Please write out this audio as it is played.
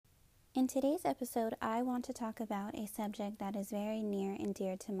In today's episode, I want to talk about a subject that is very near and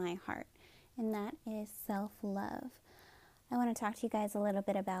dear to my heart, and that is self-love. I want to talk to you guys a little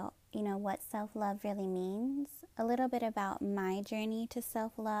bit about, what self-love really means, a little bit about my journey to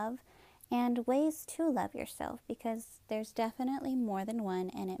self-love, and ways to love yourself, because there's definitely more than one,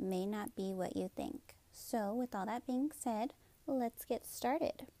 and it may not be what you think. So, with all that being said, let's get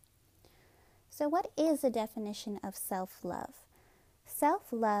started. So, what is the definition of self-love?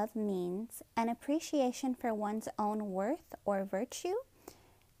 Self-love means an appreciation for one's own worth or virtue.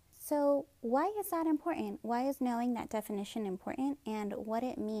 So why is that important? Why is knowing that definition important, and what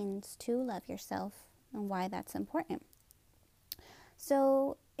it means to love yourself and why that's important?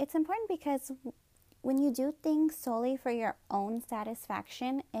 So it's important because when you do things solely for your own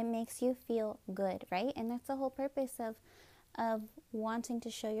satisfaction, it makes you feel good, right? And that's the whole purpose of wanting to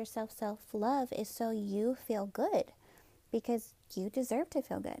show yourself self-love, is so you feel good, because you deserve to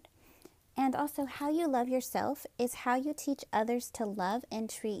feel good. And also, how you love yourself is how you teach others to love and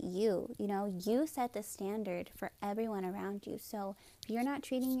treat you. You set the standard for everyone around you. So if you're not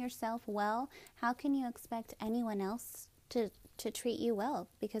treating yourself well, how can you expect anyone else to treat you well?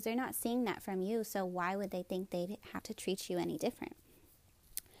 Because they're not seeing that from you. So why would they think they'd have to treat you any different?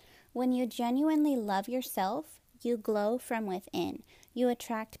 When you genuinely love yourself, you glow from within. You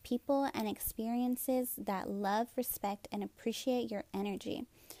attract people and experiences that love, respect, and appreciate your energy.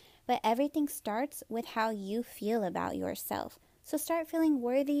 But everything starts with how you feel about yourself. So start feeling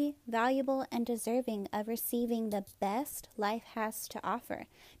worthy, valuable, and deserving of receiving the best life has to offer,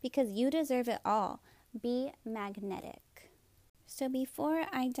 because you deserve it all. Be magnetic. So before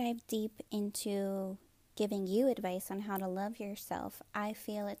I dive deep into giving you advice on how to love yourself, I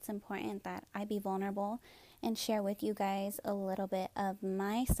feel it's important that I be vulnerable and share with you guys a little bit of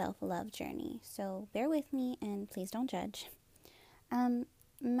my self-love journey. So bear with me and please don't judge.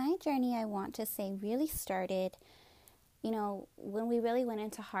 My journey, I want to say, really started, when we really went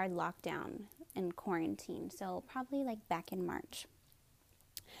into hard lockdown and quarantine. So probably like back in March.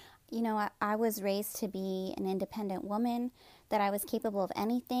 I was raised to be an independent woman, that I was capable of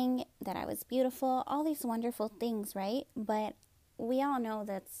anything, that I was beautiful, all these wonderful things, right? But we all know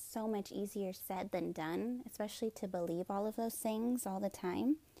that's so much easier said than done, especially to believe all of those things all the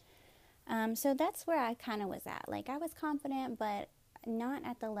time. So that's where I kind of was at. Like, I was confident, but not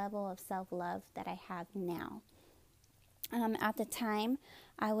at the level of self-love that I have now. At the time,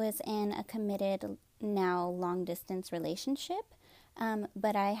 I was in a committed, now long-distance relationship,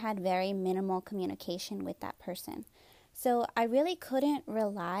 but I had very minimal communication with that person. So I really couldn't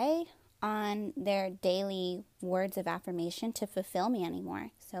rely on their daily words of affirmation to fulfill me anymore.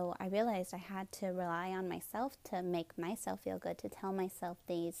 So I realized I had to rely on myself to make myself feel good, to tell myself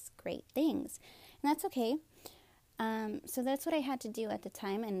these great things. And that's okay. So that's what I had to do at the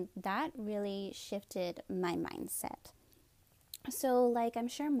time, and that really shifted my mindset. So, like, I'm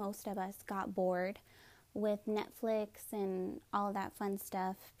sure most of us got bored with Netflix and all of that fun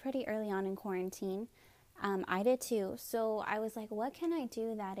stuff pretty early on in quarantine. I did too. So I was like, what can I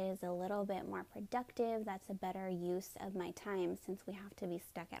do that is a little bit more productive, that's a better use of my time, since we have to be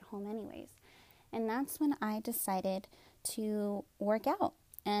stuck at home anyways. And that's when I decided to work out.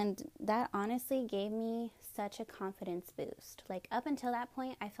 And that honestly gave me such a confidence boost. Like, up until that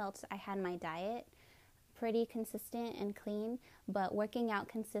point, I felt I had my diet pretty consistent and clean, but working out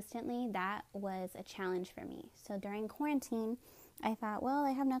consistently, that was a challenge for me. So during quarantine, I thought, well,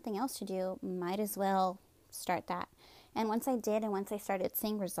 I have nothing else to do, might as well start that. And once I did, and once I started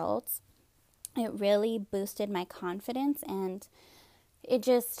seeing results, it really boosted my confidence, and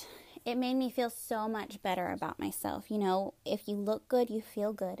it made me feel so much better about myself. If you look good, you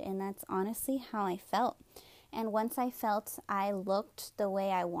feel good, and that's honestly how I felt. And once I felt I looked the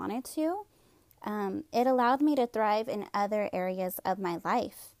way I wanted to, it allowed me to thrive in other areas of my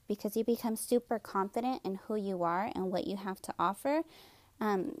life, because you become super confident in who you are and what you have to offer.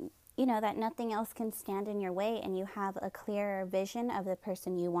 That nothing else can stand in your way, and you have a clearer vision of the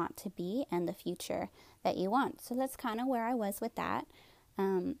person you want to be and the future that you want. So that's kind of where I was with that.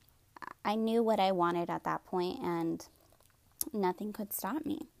 I knew what I wanted at that point, and nothing could stop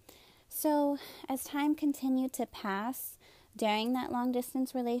me. So as time continued to pass during that long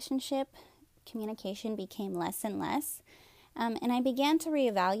distance relationship, communication became less and less. And I began to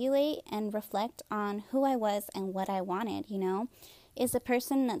reevaluate and reflect on who I was and what I wanted. Is the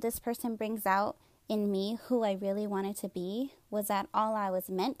person that this person brings out in me who I really wanted to be? Was that all I was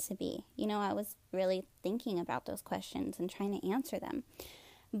meant to be? I was really thinking about those questions and trying to answer them.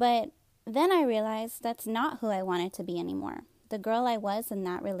 But then I realized that's not who I wanted to be anymore. The girl I was in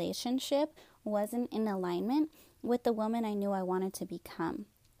that relationship wasn't in alignment with the woman I knew I wanted to become.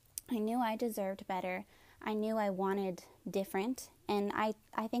 I knew I deserved better. I knew I wanted different. And I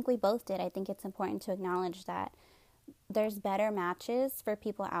think we both did. I think it's important to acknowledge that there's better matches for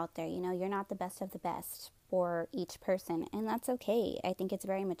people out there. You know, you're not the best of the best for each person. And that's okay. I think it's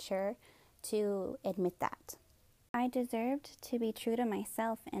very mature to admit that. I deserved to be true to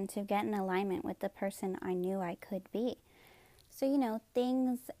myself and to get in alignment with the person I knew I could be. So, you know,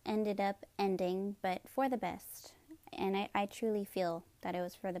 things ended up ending, but for the best. And I truly feel that it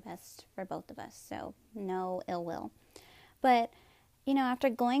was for the best for both of us. So, no ill will. But, you know, after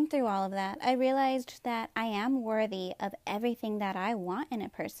going through all of that, I realized that I am worthy of everything that I want in a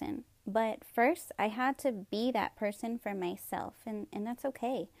person. But first, I had to be that person for myself, and that's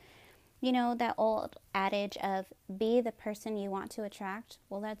okay. You know, that old adage of be the person you want to attract?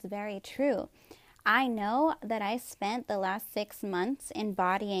 Well, that's very true. I know that I spent the last 6 months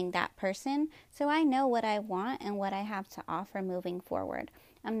embodying that person, so I know what I want and what I have to offer moving forward.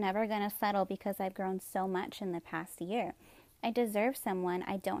 I'm never going to settle because I've grown so much in the past year. I deserve someone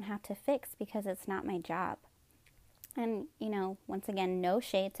I don't have to fix because it's not my job. And, you know, once again, no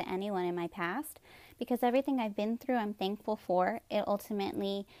shade to anyone in my past, because everything I've been through, I'm thankful for. It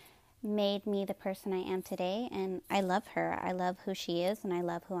ultimately made me the person I am today, and I love her. I love who she is, and I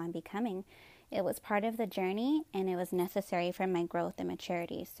love who I'm becoming. It was part of the journey, and it was necessary for my growth and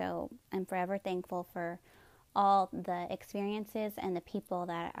maturity. So I'm forever thankful for all the experiences and the people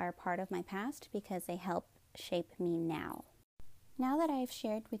that are part of my past because they help shape me now. Now that I've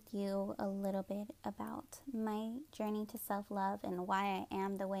shared with you a little bit about my journey to self-love and why I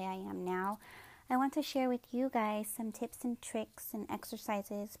am the way I am now, I want to share with you guys some tips and tricks and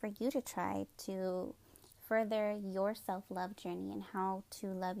exercises for you to try to further your self-love journey and how to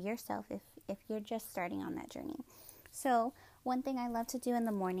love yourself if you're just starting on that journey. So, one thing I love to do in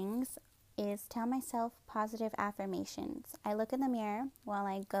the mornings is tell myself positive affirmations. I look in the mirror while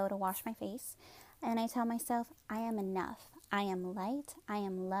I go to wash my face, and I tell myself, I am enough. I am light. I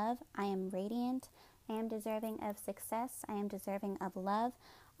am love. I am radiant. I am deserving of success. I am deserving of love.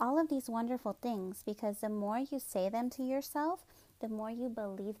 All of these wonderful things, because the more you say them to yourself, the more you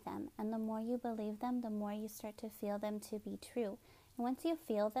believe them. And the more you believe them, the more you start to feel them to be true. And once you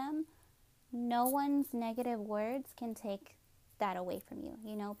feel them, no one's negative words can take that away from you,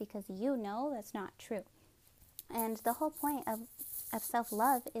 you know, because you know that's not true. And the whole point of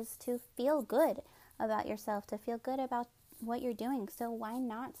self-love is to feel good about yourself, to feel good about what you're doing. So why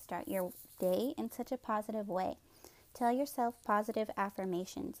not start your day in such a positive way? Tell yourself positive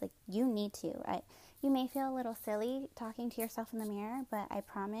affirmations. Like, you need to. You may feel a little silly talking to yourself in the mirror, but I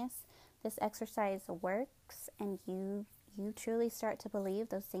promise this exercise works, and you truly start to believe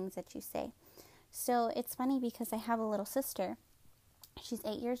those things that you say. So it's funny because I have a little sister. She's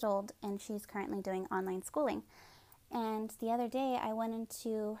 8 years old, and she's currently doing online schooling. And the other day, I went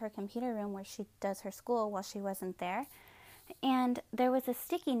into her computer room where she does her school while she wasn't there. And there was a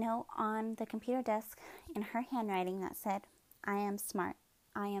sticky note on the computer desk in her handwriting that said, I am smart.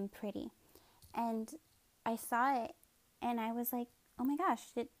 I am pretty. And I saw it, and I was like, oh my gosh,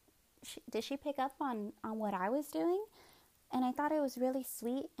 did she pick up on what I was doing? And I thought it was really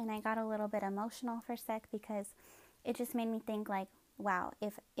sweet, and I got a little bit emotional for a sec because it just made me think like, wow,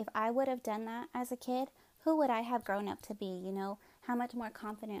 if I would have done that as a kid, who would I have grown up to be? You know, how much more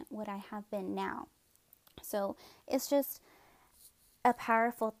confident would I have been now? So it's just a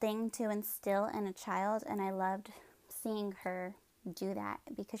powerful thing to instill in a child, and I loved seeing her do that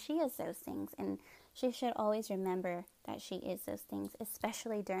because she is those things, and she should always remember that she is those things,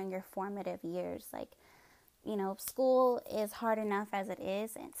 especially during your formative years. Like, you know, school is hard enough as it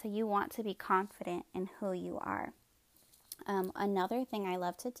is, and so you want to be confident in who you are. Another thing I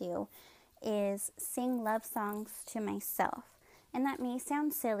love to do is sing love songs to myself. And that may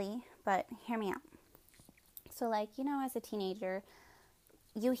sound silly, but hear me out. So, like, you know, as a teenager,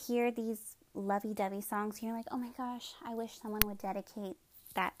 you hear these lovey-dovey songs, and you're like, oh my gosh, I wish someone would dedicate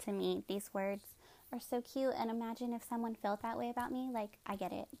that to me. These words are so cute, and imagine if someone felt that way about me. Like, I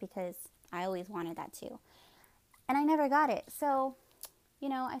get it, because I always wanted that too. And I never got it. So, you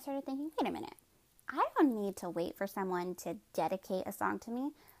know, I started thinking, wait a minute. I don't need to wait for someone to dedicate a song to me.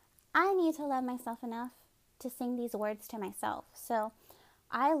 I need to love myself enough to sing these words to myself. So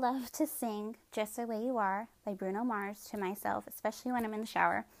I love to sing Just the Way You Are by Bruno Mars to myself, especially when I'm in the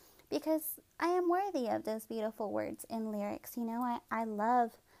shower, because I am worthy of those beautiful words and lyrics. You know, I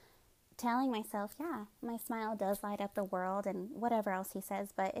love telling myself, yeah, my smile does light up the world and whatever else he says,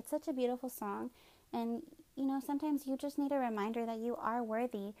 but it's such a beautiful song. And, you know, sometimes you just need a reminder that you are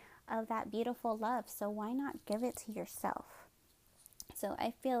worthy of that beautiful love. So why not give it to yourself? So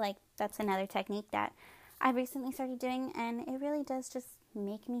I feel like that's another technique that I've recently started doing, and it really does just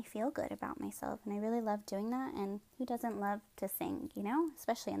make me feel good about myself. And I really love doing that. And who doesn't love to sing,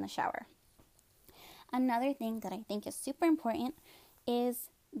 especially in the shower? Another thing that I think is super important is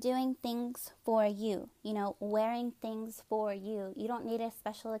doing things for you, wearing things for you. You don't need a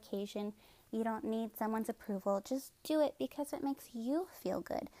special occasion. You don't need someone's approval. Just do it because it makes you feel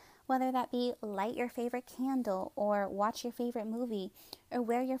good. Whether that be light your favorite candle or watch your favorite movie or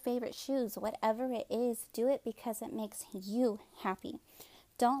wear your favorite shoes, whatever it is, do it because it makes you happy.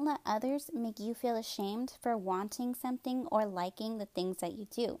 Don't let others make you feel ashamed for wanting something or liking the things that you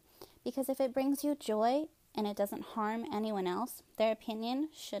do. Because if it brings you joy and it doesn't harm anyone else, their opinion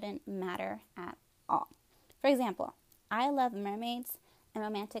shouldn't matter at all. For example, I love mermaids and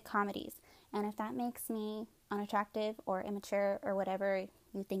romantic comedies. And if that makes me unattractive or immature or whatever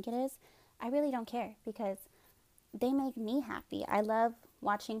you think it is, I really don't care because they make me happy. I love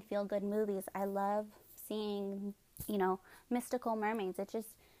watching feel-good movies. I love seeing, mystical mermaids. It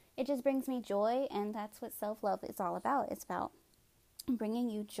just brings me joy, and that's what self-love is all about. It's about bringing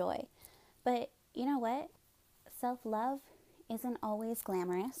you joy. But you know what? Self-love isn't always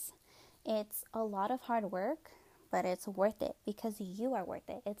glamorous. It's a lot of hard work, but it's worth it because you are worth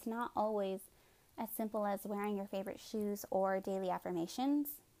it. It's not always as simple as wearing your favorite shoes or daily affirmations.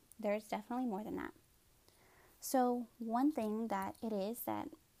 There's definitely more than that. So one thing that it is that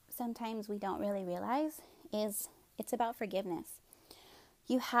sometimes we don't really realize is it's about forgiveness.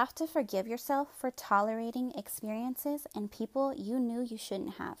 You have to forgive yourself for tolerating experiences and people you knew you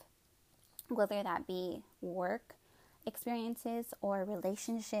shouldn't have. Whether that be work experiences or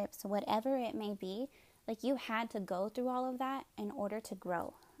relationships, whatever it may be, like you had to go through all of that in order to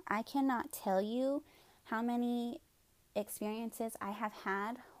grow. I cannot tell you how many experiences I have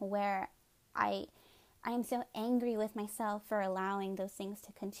had where I am so angry with myself for allowing those things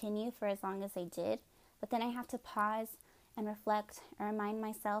to continue for as long as they did. But then I have to pause and reflect and remind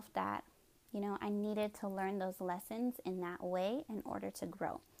myself that, I needed to learn those lessons in that way in order to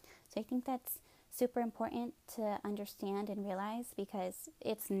grow. So I think that's super important to understand and realize because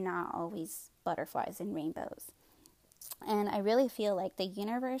it's not always butterflies and rainbows. And I really feel like the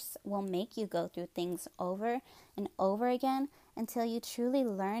universe will make you go through things over and over again until you truly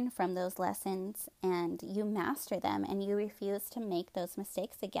learn from those lessons and you master them and you refuse to make those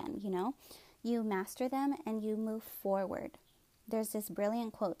mistakes again, You master them and you move forward. There's this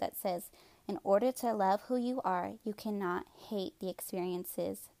brilliant quote that says, "In order to love who you are, you cannot hate the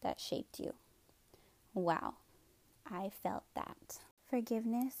experiences that shaped you." Wow, I felt that.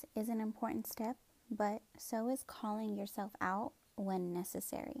 Forgiveness is an important step, but so is calling yourself out when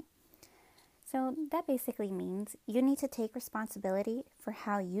necessary. So that basically means you need to take responsibility for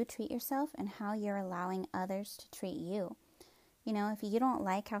how you treat yourself and how you're allowing others to treat you. If you don't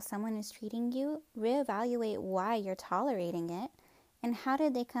like how someone is treating you, reevaluate why you're tolerating it and how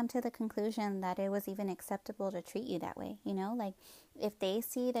did they come to the conclusion that it was even acceptable to treat you that way. Like if they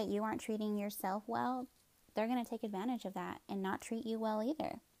see that you aren't treating yourself well, they're going to take advantage of that and not treat you well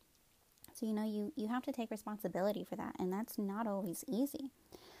either. So, you have to take responsibility for that, and that's not always easy.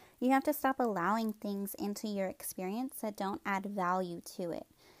 You have to stop allowing things into your experience that don't add value to it.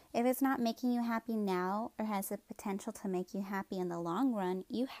 If it's not making you happy now or has the potential to make you happy in the long run,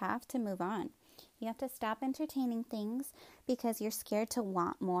 you have to move on. You have to stop entertaining things because you're scared to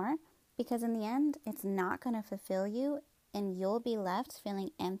want more, because in the end, it's not going to fulfill you, and you'll be left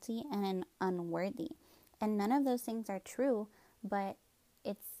feeling empty and unworthy. And none of those things are true, but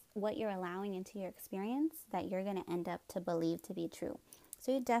it's what you're allowing into your experience that you're going to end up to believe to be true.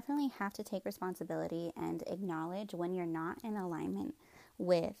 So you definitely have to take responsibility and acknowledge when you're not in alignment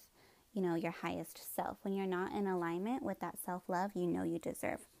with, your highest self. When you're not in alignment with that self-love you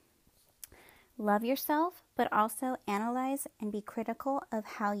deserve. Love yourself, but also analyze and be critical of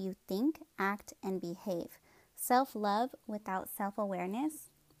how you think, act, and behave. Self-love without self-awareness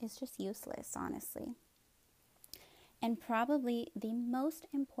is just useless, honestly. And probably the most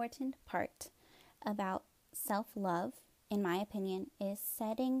important part about self-love, in my opinion, is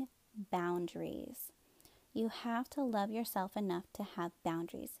setting boundaries. You have to love yourself enough to have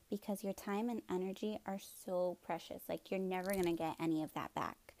boundaries because your time and energy are so precious. Like you're never going to get any of that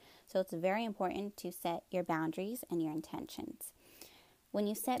back. So it's very important to set your boundaries and your intentions. When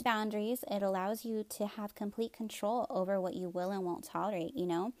you set boundaries, it allows you to have complete control over what you will and won't tolerate,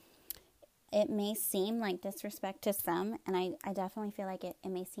 It may seem like disrespect to some, and I definitely feel like it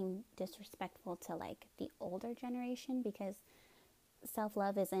may seem disrespectful to like the older generation because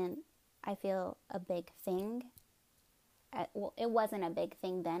self-love isn't, I feel, a big thing. Well, it wasn't a big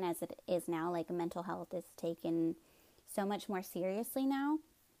thing then as it is now. Like mental health is taken so much more seriously now.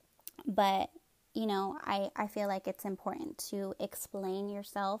 But I feel like it's important to explain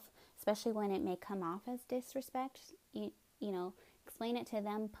yourself, especially when it may come off as disrespect. Explain it to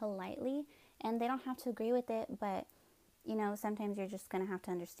them politely, and they don't have to agree with it, but sometimes you're just going to have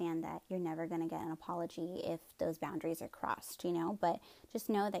to understand that you're never going to get an apology if those boundaries are crossed, but just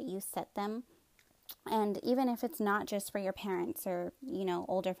know that you set them. And even if it's not just for your parents or,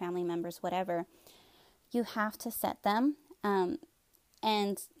 older family members, whatever, you have to set them.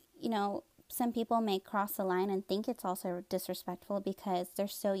 And, some people may cross the line and think it's also disrespectful because they're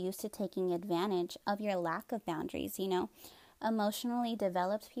so used to taking advantage of your lack of boundaries. Emotionally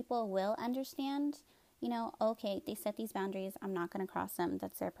developed people will understand, okay, they set these boundaries, I'm not going to cross them.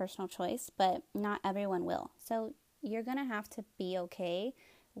 That's their personal choice, but not everyone will. So you're going to have to be okay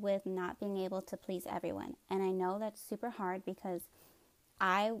with not being able to please everyone. And I know that's super hard because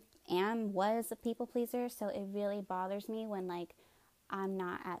was a people pleaser, so it really bothers me when I'm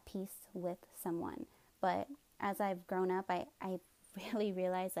not at peace with someone. But as I've grown up, I really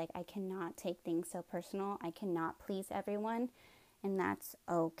realized I cannot take things so personal. I cannot please everyone, and that's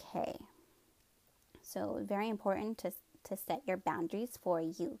okay. So very important to set your boundaries for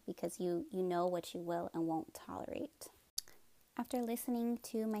you because you know what you will and won't tolerate. After listening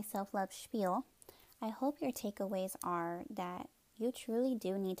to my self-love spiel, I hope your takeaways are that you truly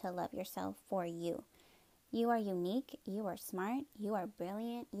do need to love yourself for you. You are unique, you are smart, you are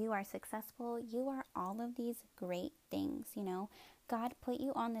brilliant, you are successful, you are all of these great things, God put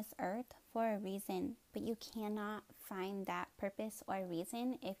you on this earth for a reason, but you cannot find that purpose or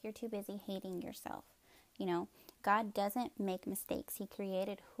reason if you're too busy hating yourself. God doesn't make mistakes. He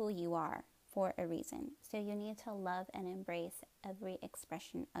created who you are for a reason. So you need to love and embrace every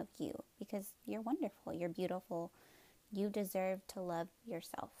expression of you because you're wonderful, you're beautiful, you deserve to love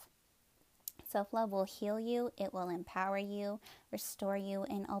yourself. Self-love will heal you, it will empower you, restore you,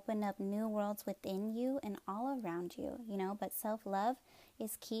 and open up new worlds within you and all around you, But self-love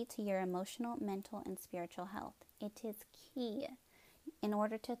is key to your emotional, mental, and spiritual health. It is key. In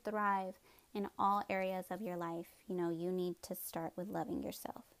order to thrive in all areas of your life, you need to start with loving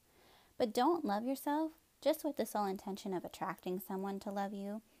yourself. But don't love yourself just with the sole intention of attracting someone to love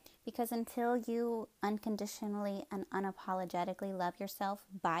you, because until you unconditionally and unapologetically love yourself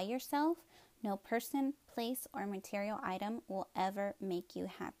by yourself, no person, place, or material item will ever make you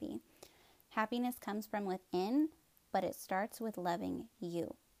happy. Happiness comes from within, but it starts with loving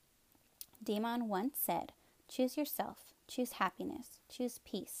you. Damon once said, choose yourself, choose happiness, choose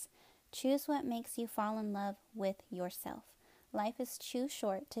peace, choose what makes you fall in love with yourself. Life is too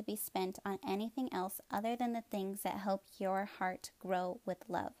short to be spent on anything else other than the things that help your heart grow with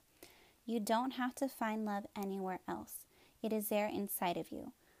love. You don't have to find love anywhere else. It is there inside of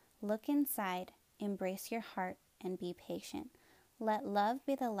you. Look inside, embrace your heart, and be patient. Let love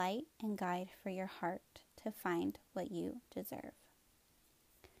be the light and guide for your heart to find what you deserve.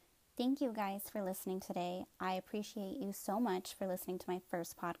 Thank you guys for listening today. I appreciate you so much for listening to my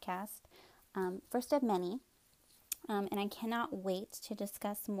first podcast, first of many. And I cannot wait to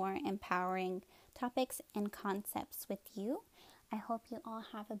discuss more empowering topics and concepts with you. I hope you all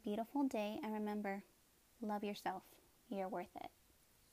have a beautiful day. And remember, love yourself. You're worth it.